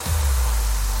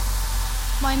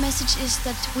My message is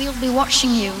that we'll be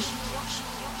watching you.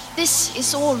 This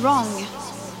is all wrong.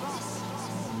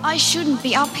 I shouldn't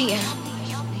be up here.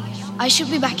 I should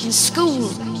be back in school,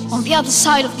 on the other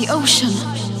side of the ocean.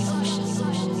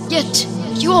 Yet,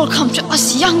 you all come to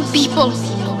us young people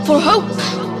for hope.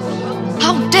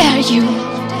 How dare you?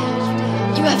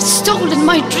 You have stolen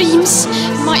my dreams,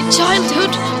 my childhood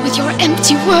with your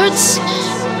empty words.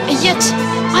 And yet,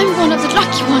 I'm one of the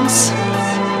lucky ones.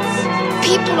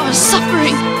 People are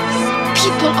suffering.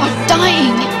 People are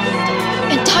dying.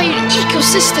 Entire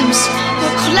ecosystems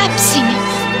are collapsing.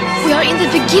 We are in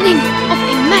the beginning of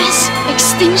a mass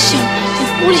extinction, and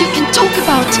all you can talk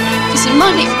about is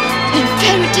money and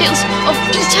fairy tales of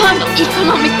eternal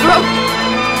economic growth.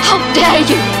 How dare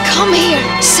you come here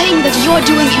saying that you're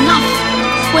doing enough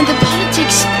when the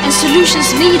politics and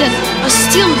solutions needed are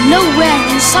still nowhere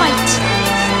in sight?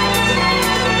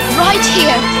 Right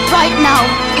here, right now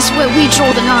is where we draw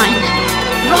the line.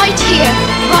 Right here,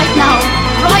 right now,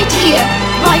 right here,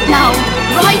 right now,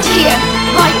 right here,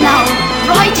 right now,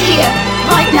 right here,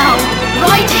 right now,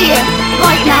 right here,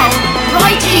 right now,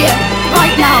 right here,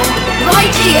 right now,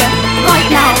 right here, right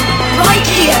now,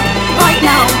 right here, right now, right here, right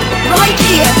now, right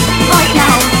here, right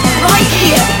now, right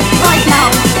here, right now,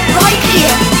 right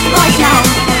here, right now,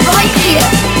 right here,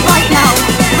 right now, right here, right now,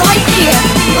 right here,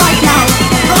 right now,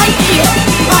 right here,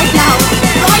 right now,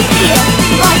 right here,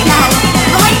 right now,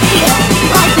 right here,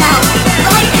 right now, right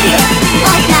here, right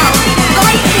now, right here,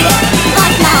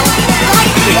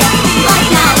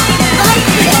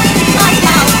 right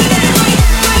now.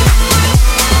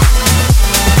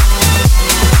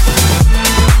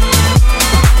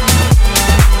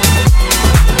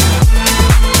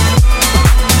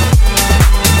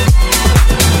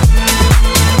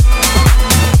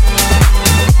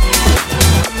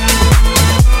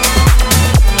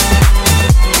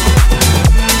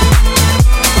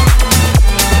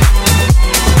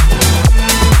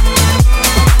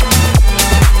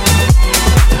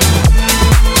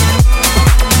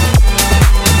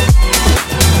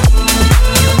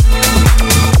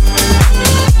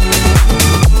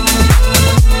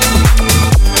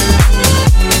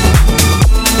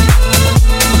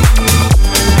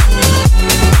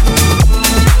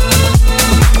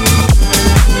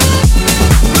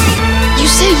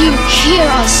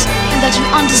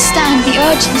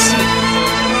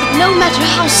 No matter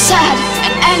how sad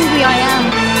and angry I am,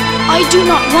 I do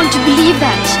not want to believe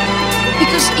that.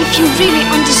 Because if you really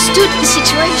understood the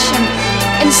situation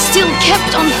and still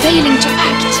kept on failing to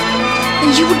act,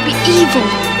 then you would be evil,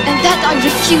 and that I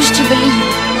refuse to believe.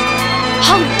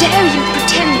 How dare you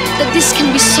pretend that this can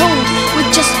be solved with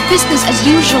just business as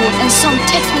usual and some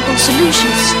technical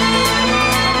solutions?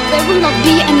 There will not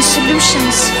be any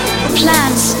solutions or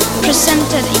plans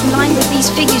presented in line with these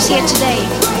figures here today,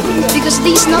 because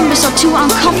these numbers are too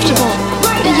uncomfortable,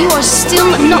 and you are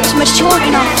still not mature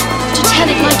enough to tell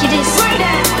it like it is.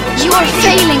 You are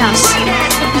failing us,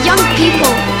 but the young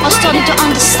people are starting to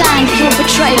understand your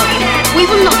betrayal. We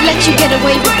will not let you get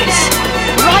away with this.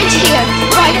 Right here,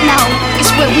 right now is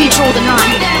where we draw the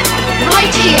line.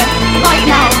 Right here, right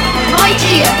now, right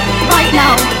here, right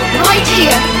now, right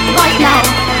here, right now,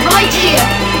 right here,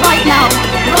 right now,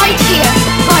 right here,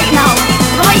 right now,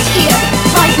 right here,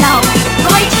 right now,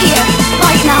 right here,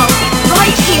 right now,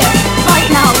 right here,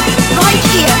 right now, right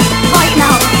here, right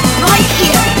now, right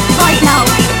here, right now,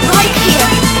 right here,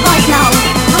 right now,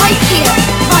 right here,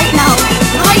 right now,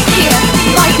 right here, right now, right here,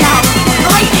 right now,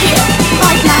 right here,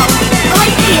 right now,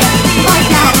 right here, right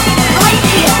now, right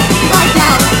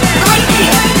here,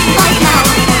 right now,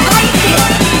 right here,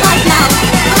 right now,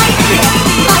 right here,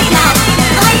 right now,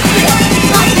 right here,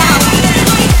 right now.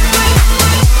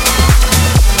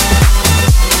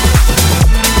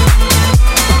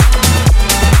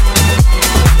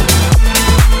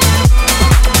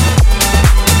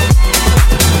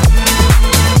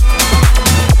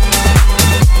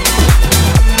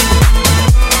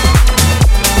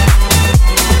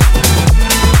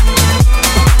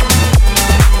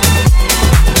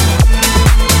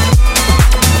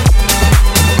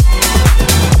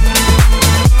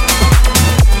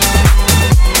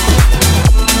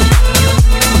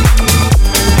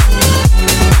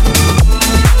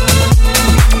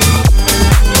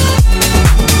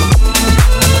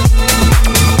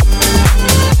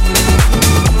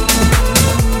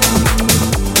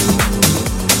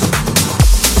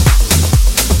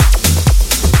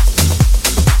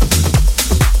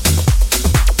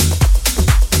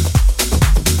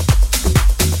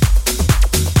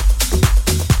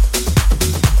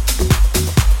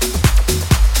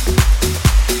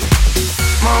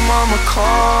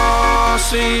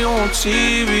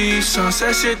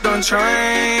 Sunset shit done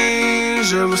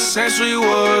changed. Ever since we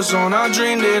was on, I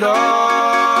dreamed it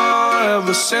all.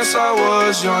 Ever since I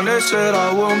was young, they said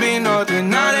I won't be nothing.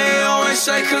 Now they always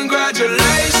say congratulations.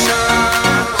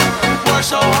 Worked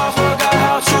so hard, forgot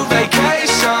how to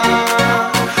vacation.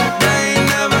 They ain't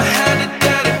never had the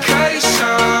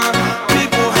dedication.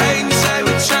 People hate and say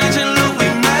we're changing, look,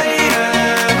 we made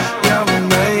it. Yeah, we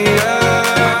made it.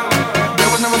 That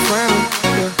was never friendly,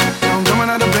 yeah. Now I'm jumping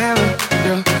out the band,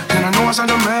 yeah. And I know I sound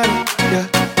dramatic, yeah.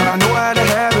 But I know I had to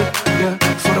have it, yeah.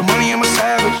 For the money, I'm a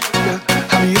savage, yeah.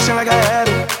 I be itching like I had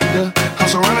it, yeah. I'm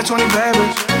surrounded 20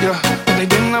 babies, yeah. But they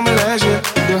didn't know me last year,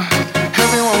 yeah.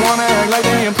 Everyone wanna act like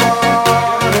they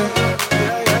important,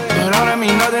 but all that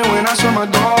mean nothing when I shut my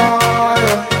door,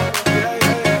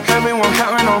 yeah. Everyone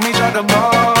counting on me, drop the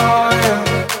ball,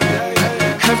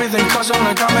 yeah. Everything costs on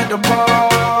like I'm at the bar,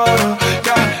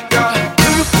 yeah, yeah.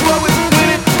 If you fuck with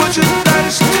it, put your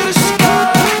status to the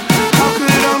sky. How could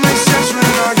it all make sense when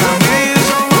I got millions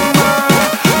on my mind?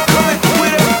 Coming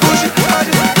with that bullshit, I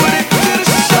just put it to the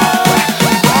side.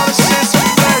 All the sense of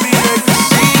baby, they can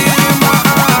see it in my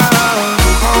eyes.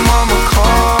 My mama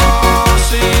called,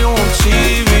 see you on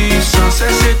TV.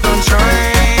 Sunset shit done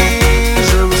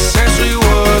changed. Ever since we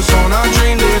was on, I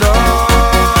dreamed it all.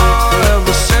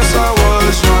 Ever since I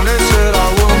was young, they said I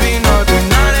won't be nothing.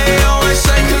 Now they always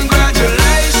say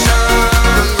congratulations.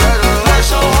 Worked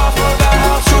so hard, forgot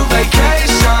how to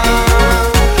vacation.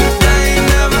 They ain't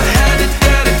never had the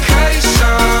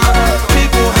dedication.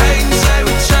 People hate and say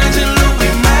we're changing, look, we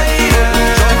made it.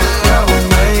 Yeah, we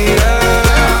made it.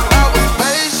 I was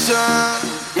patient,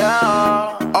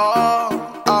 yeah. Oh,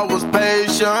 I was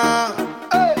patient.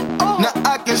 Now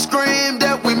I can scream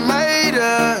that we made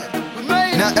it.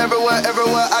 Now everywhere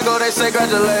I go, they say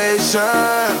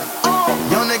congratulations.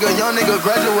 Young nigga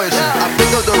graduation. I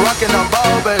pick up the rock and I'm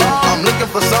ball, baby. I'm looking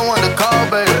for someone to call,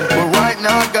 baby. But right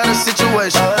now I got a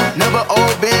situation. Never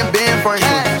old Ben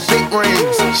Franklin. Big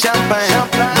rings, champagne.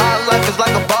 My life is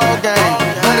like a ball game.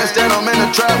 But instead I'm in a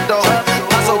trap though.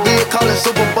 Not so big, call it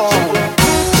Super Bowl.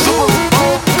 Super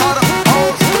Bowl, call the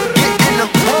O's. Get in the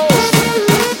pose.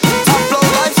 Top flow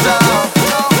lifestyle.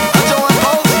 I join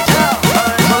pose.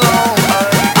 Malone.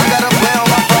 I got a play on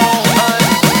my phone.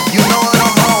 You know what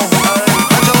I'm on.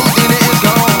 I chose in it, it's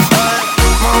gone.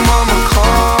 My mama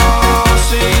called,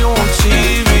 see you on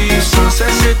TV.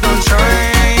 Sunset shit done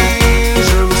changed.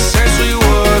 Ever since we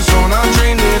was on, I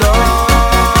dreamed it all.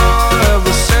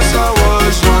 Ever since I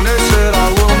was young, they said I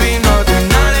won't be nothing.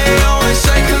 Now they always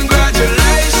say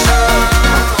congratulations.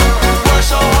 Worked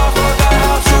so hard, forgot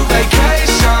how to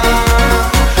vacation.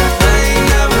 They ain't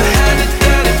never had the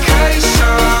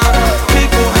dedication.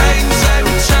 People hate and say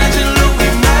we're changing, look, we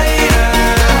made it.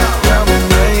 Yeah, we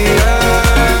made it.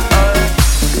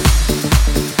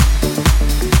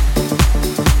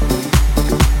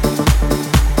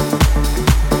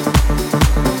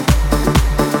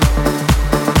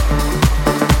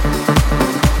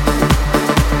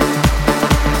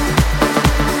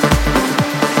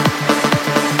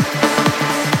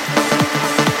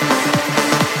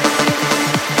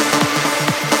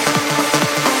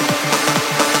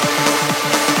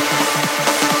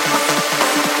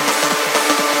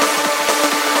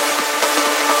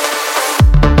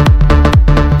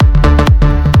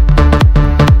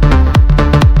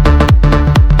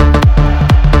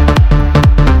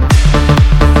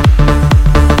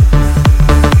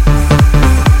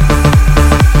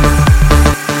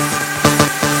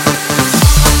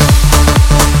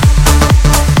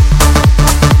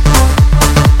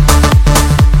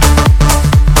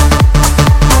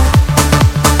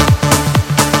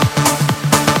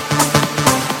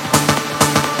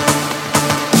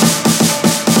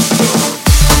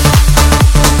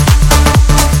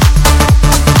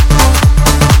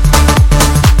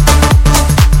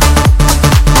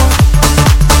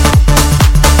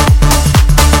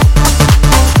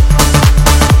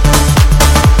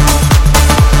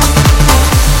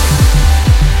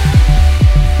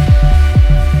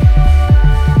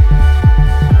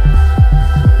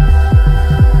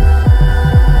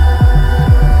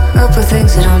 Couple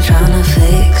things that I'm tryna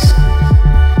fix,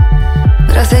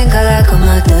 but I think I like all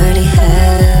my dirty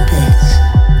habits.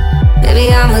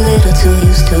 Maybe I'm a little too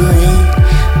used to it,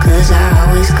 cause I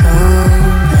always come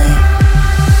back.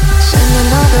 Sending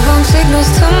all the wrong signals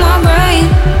to my brain,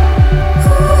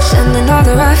 sending all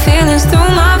the right feelings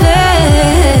through my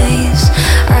veins.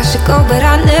 I should go but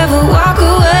I never walk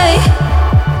away.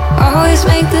 Always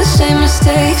make the same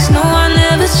mistakes, no I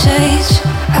never change.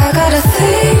 I got a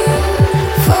thing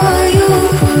for you,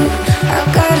 I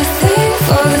got a thing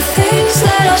for the things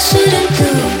that I shouldn't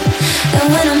do. And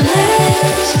when I'm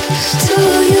next to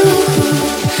you,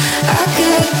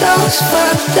 those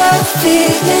fucked up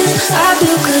feelings. I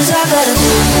do 'cause I gotta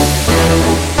wait for you.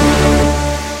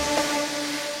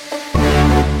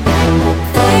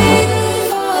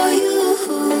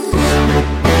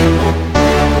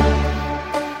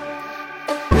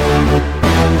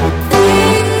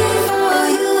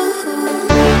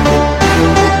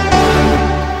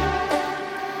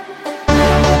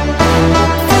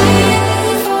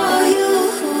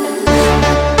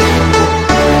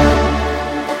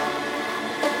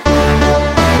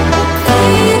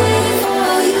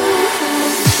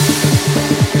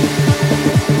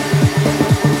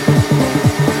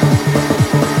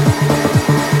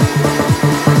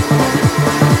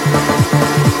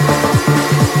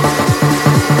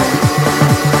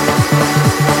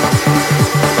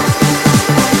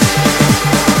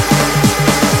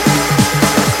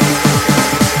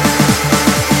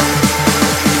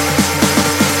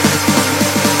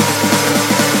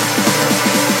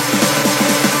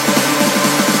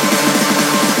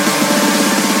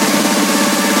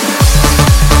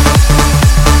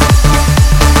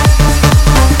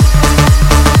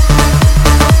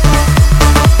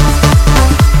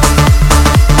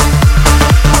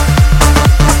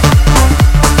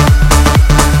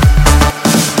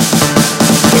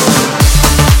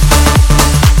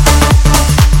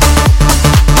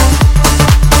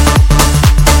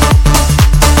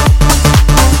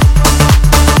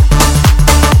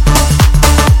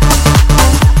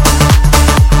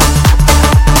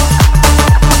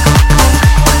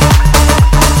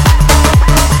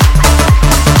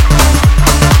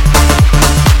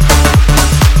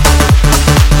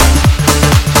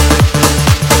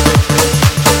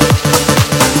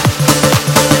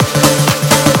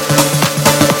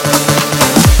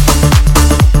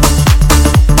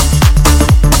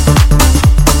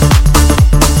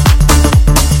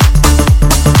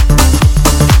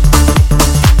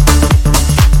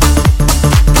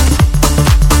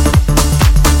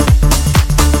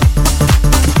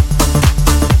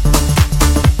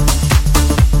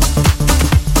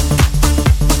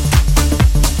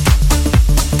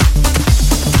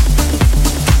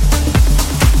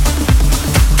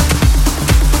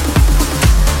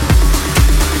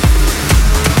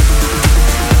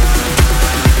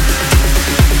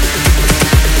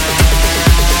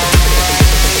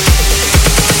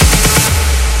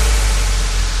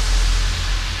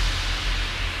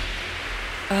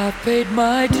 Paid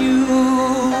my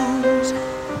dues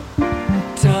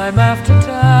time after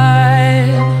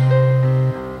time.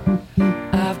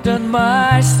 I've done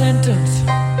my sentence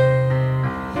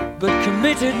but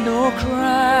committed no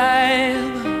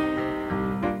crime.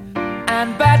 And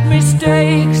bad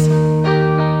mistakes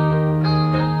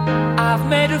I've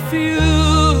made a few.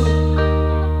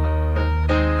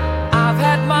 I've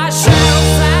had my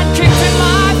shells and kicked in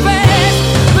my face,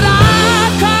 but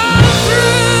I've come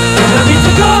through. I need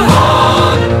to go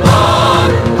on, on,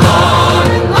 on,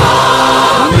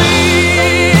 on. We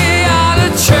are the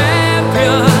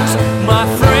champions, my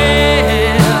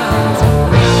friends,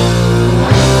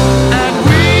 and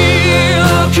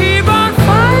we'll keep on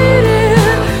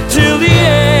fighting till the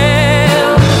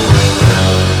end.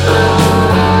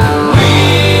 We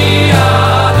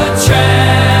are the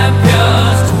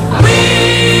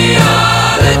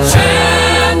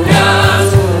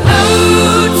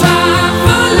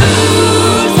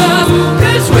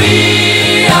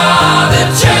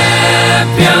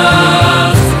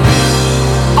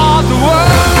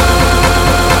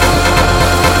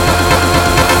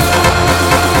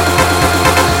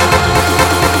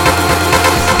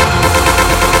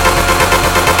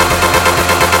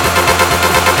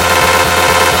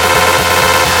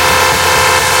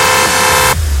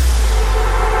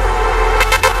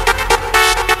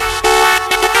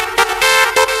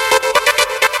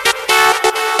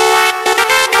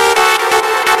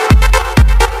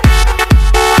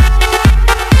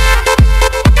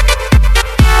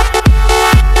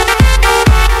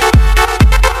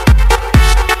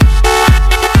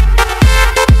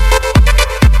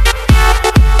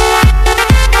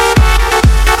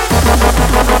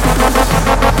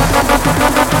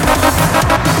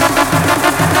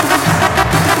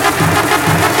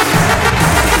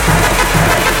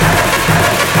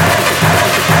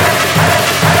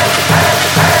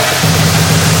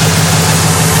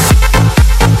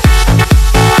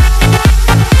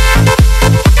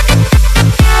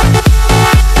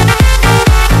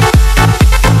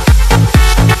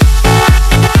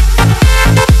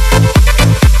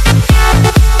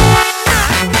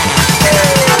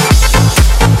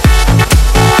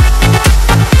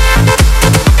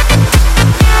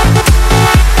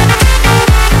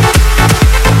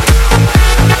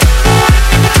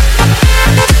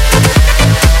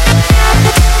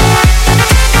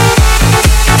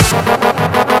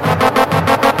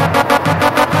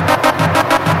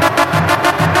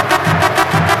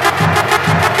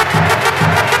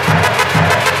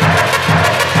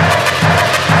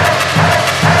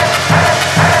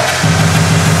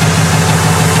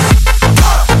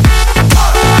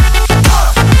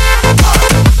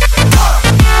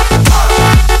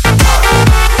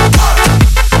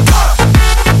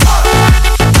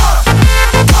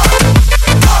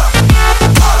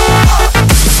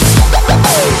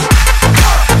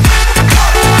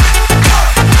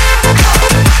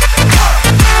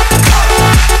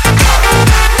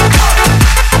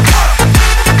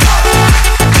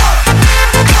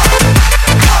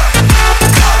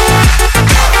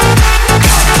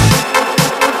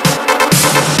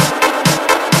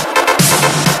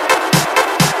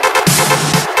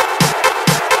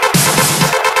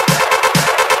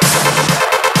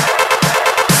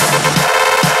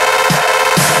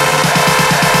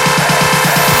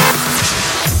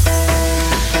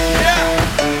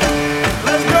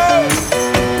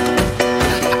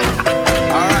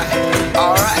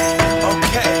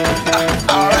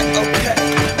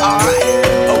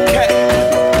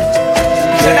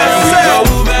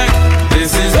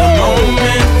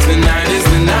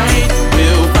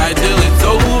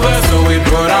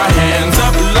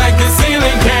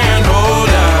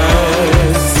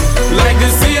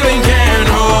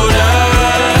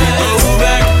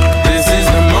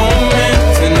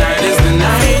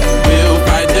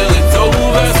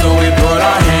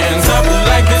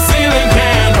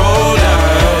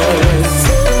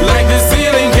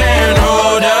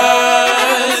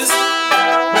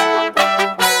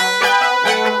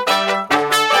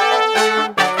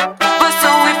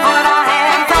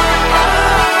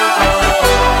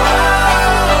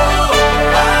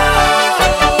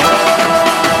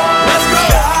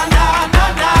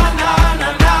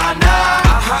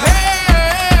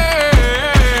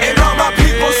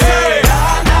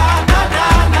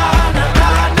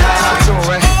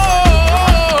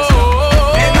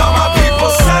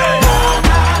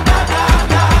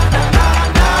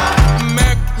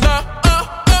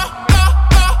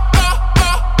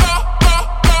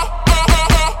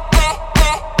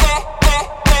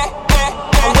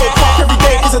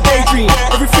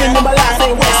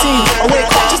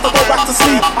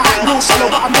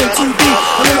but I'm in too deep.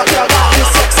 And all I care about is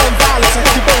sex and violence. A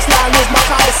heavy bassline is my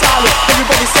kind of silence.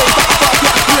 Everybody says that I can't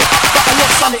get a grip, but I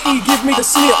let sanity give me the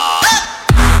slip.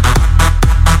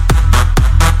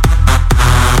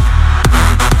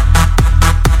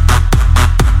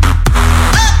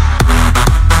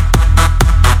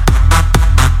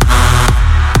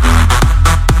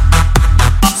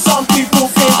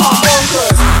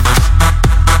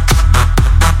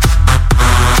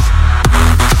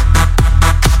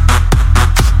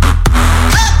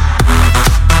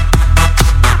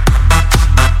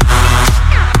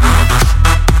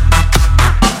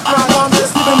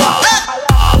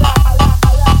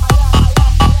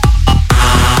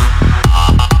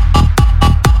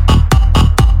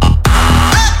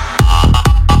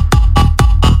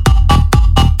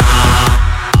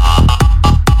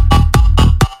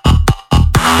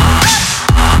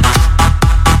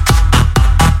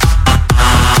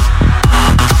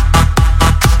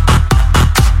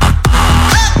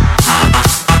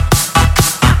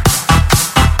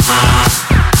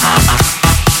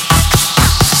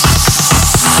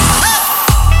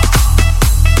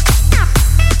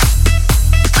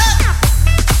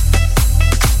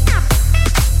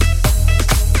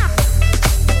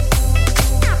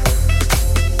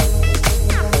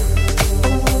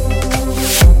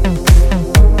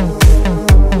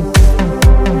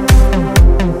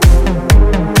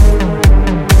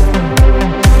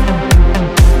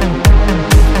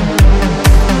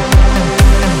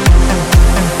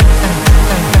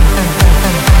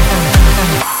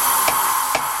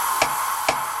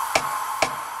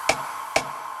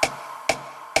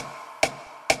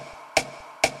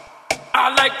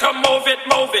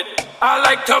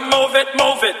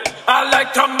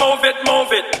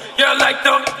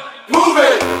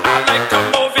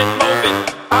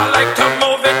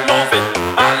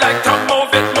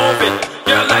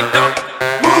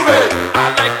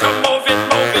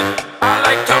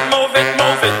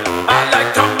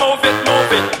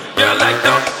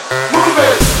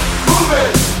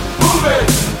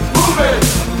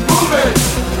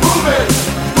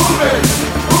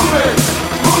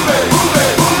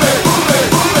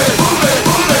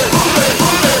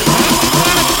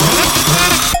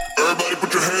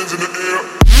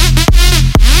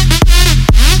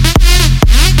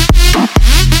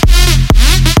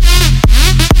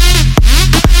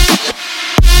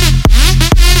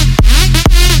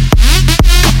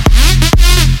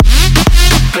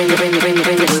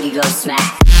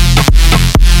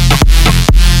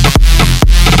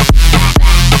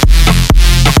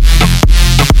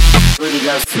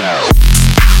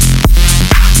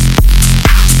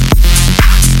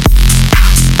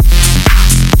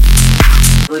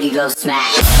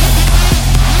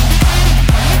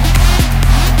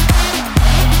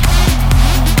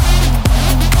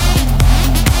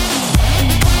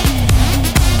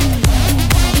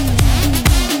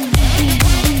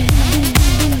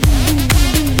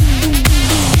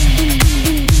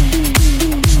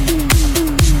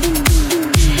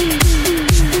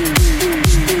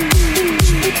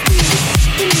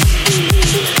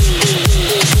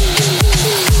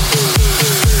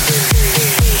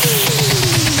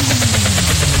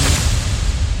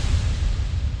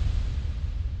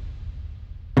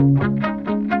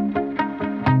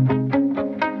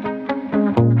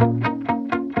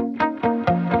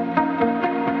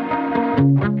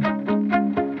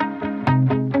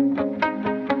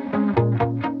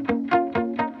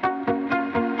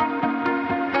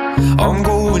 I'm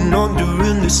going under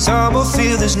and this time I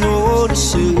feel there's no one to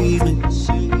save me.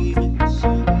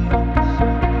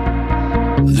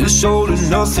 This all and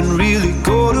nothing really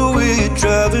got away,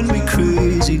 driving me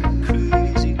crazy.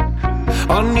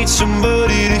 I need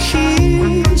somebody to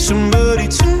hear, somebody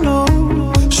to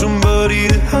know, somebody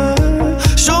to have,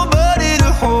 somebody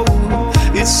to hold.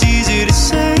 It's easy to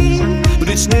say, but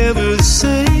it's never the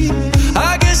same.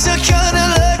 I guess I kinda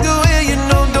like the way you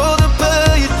know the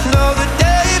pain. Now the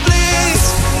day bleeds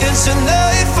into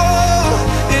nightfall,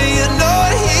 and you're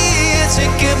not here to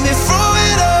get me through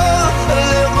it all. I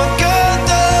let my guard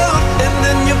down, and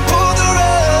then you pulled the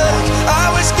rug. I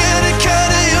was getting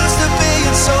kinda used to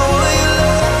being someone you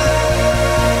love.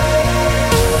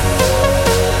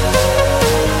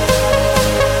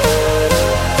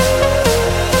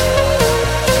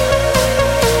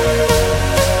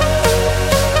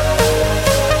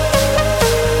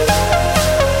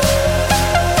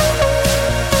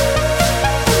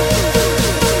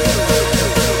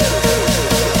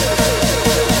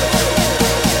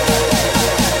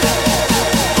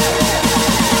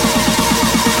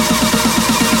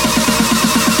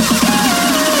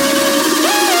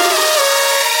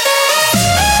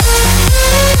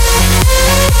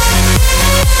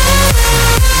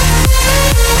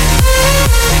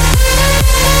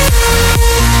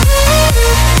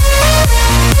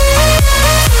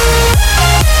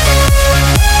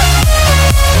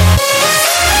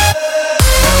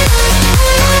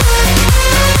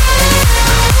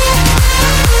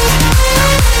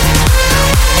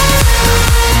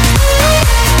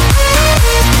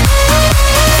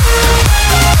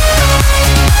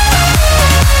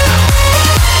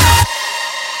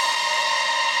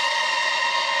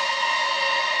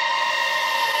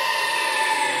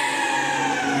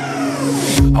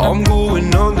 I'm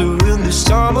going under, and this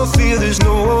time I feel there's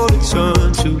no one to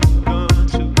turn to.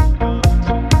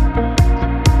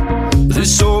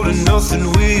 This all or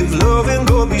nothing way of loving,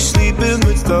 got me sleeping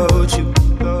without you.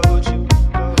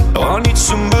 I need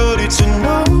somebody to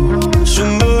know,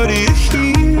 somebody to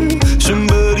hear,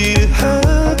 somebody to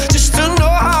have, just to know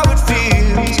how it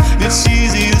feels. It's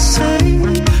easy to say,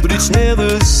 but it's never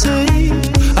the same.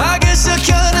 I guess I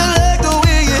kinda like the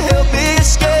way you help me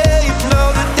escape.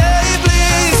 Now the day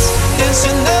bleeds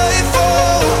into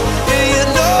nightfall, and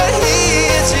you're not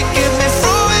here to get me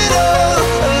through it all.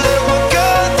 I let my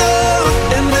guard down,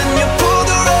 and then you pulled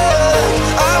the rug.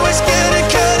 I was getting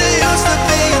kinda used to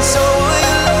being so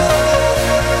in love.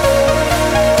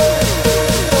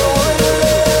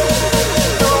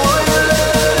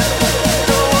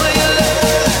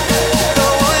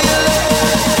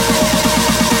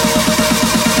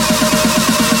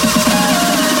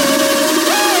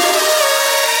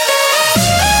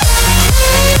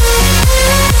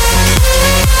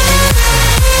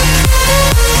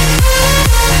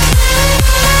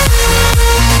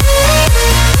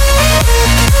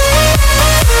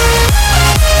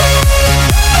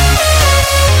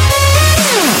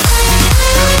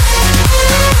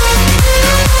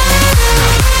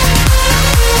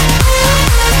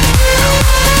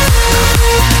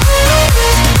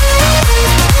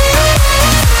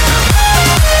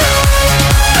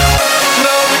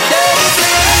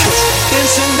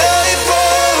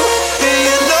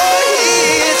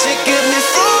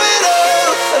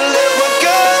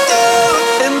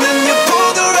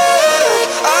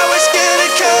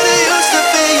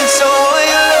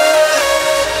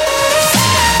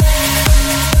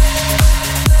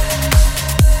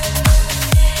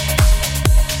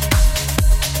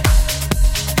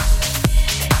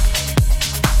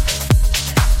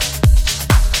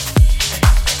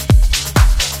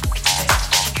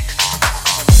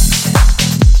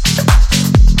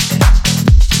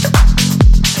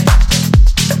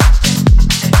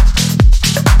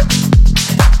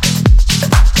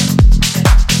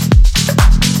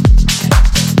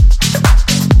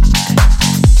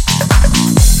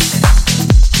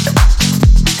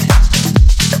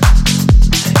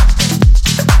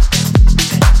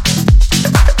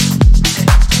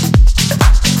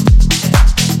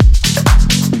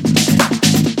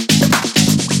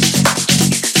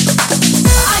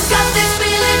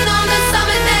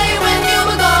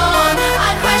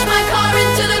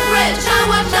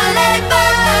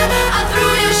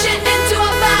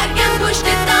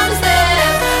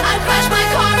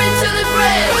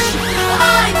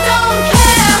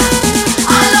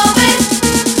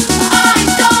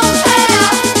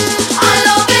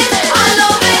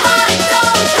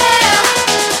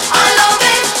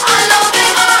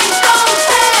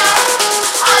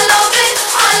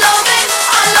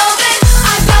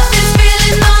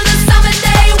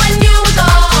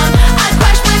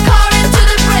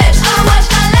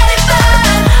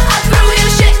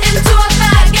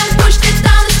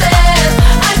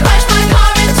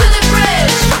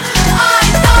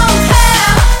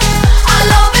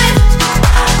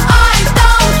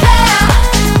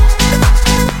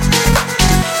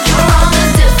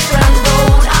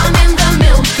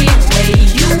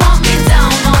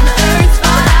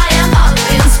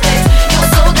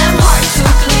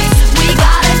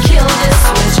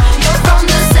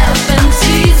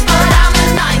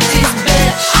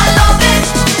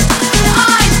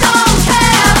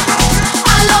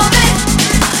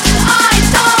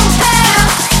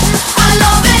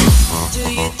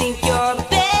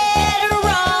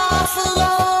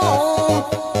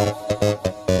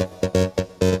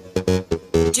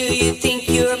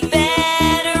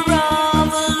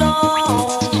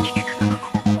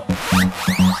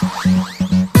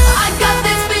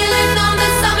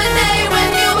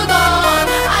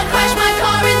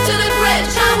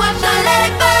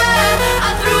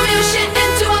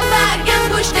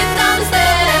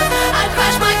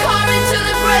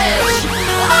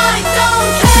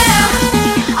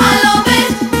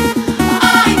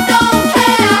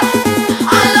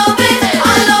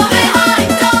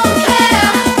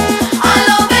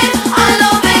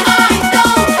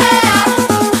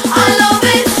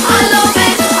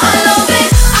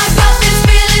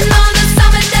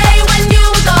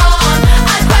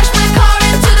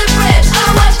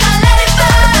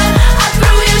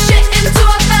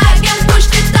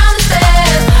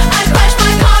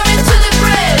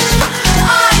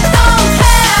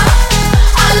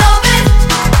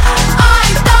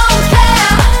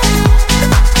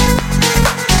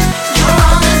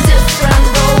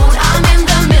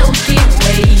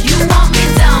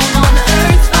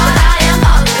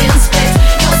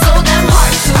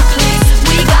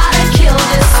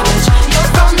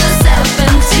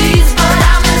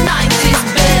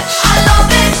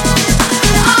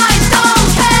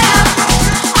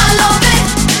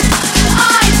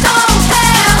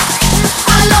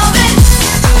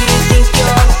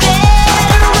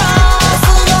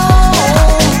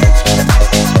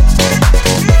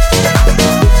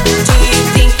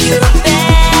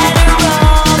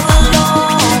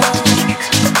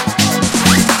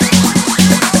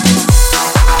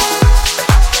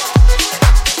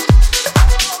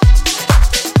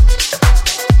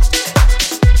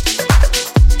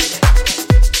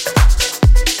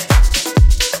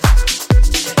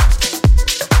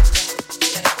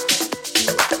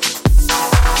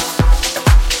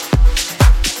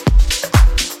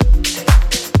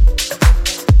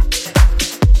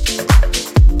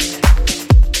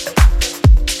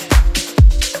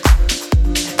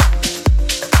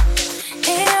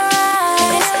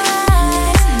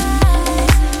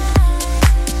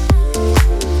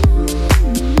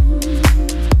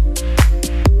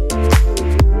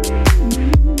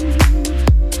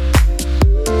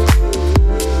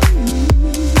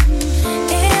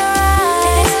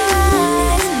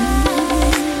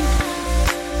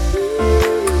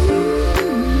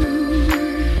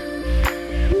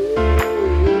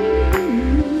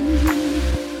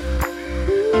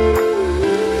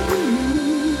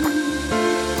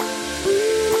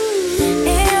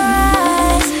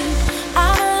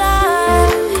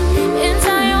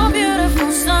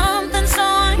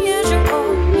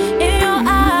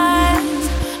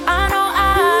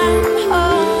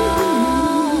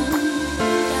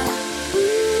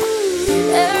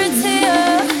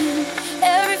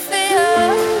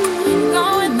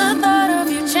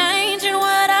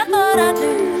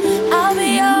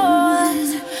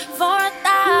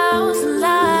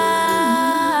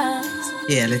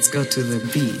 Yeah, let's go to the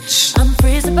beach. I'm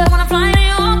free as a bird when I'm flying in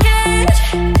your cage.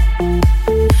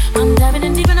 I'm diving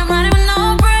in deep and I'm riding with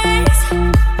no brakes.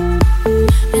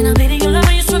 And I'm bleeding your love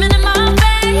when you're swimming in my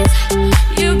face.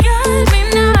 You got me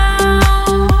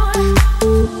now.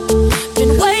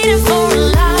 Been waiting for a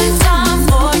lifetime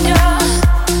for you.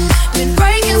 Been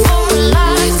breaking for a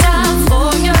lifetime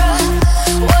for you.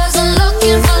 Wasn't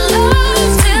looking for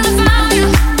love till I found you.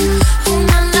 On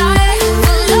my night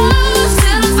for love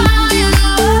till I found you.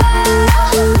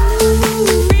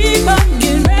 People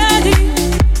get ready.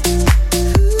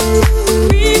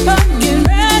 People get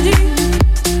ready.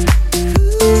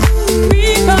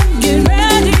 People get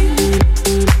ready.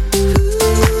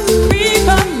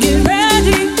 People get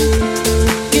ready.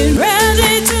 Get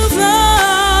ready to flow.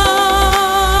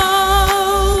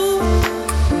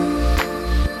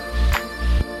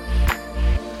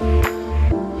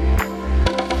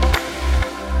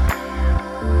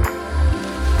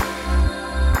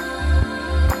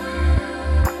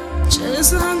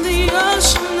 Just like the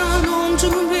ocean, I long to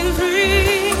be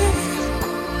free.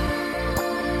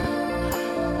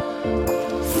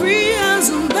 Free as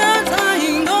a bird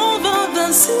flying over the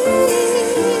sea.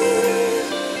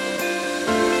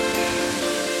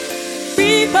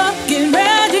 People get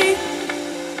ready.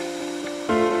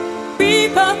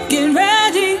 People get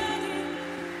ready.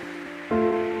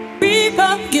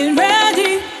 People get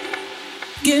ready.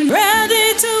 Get ready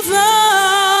to fly.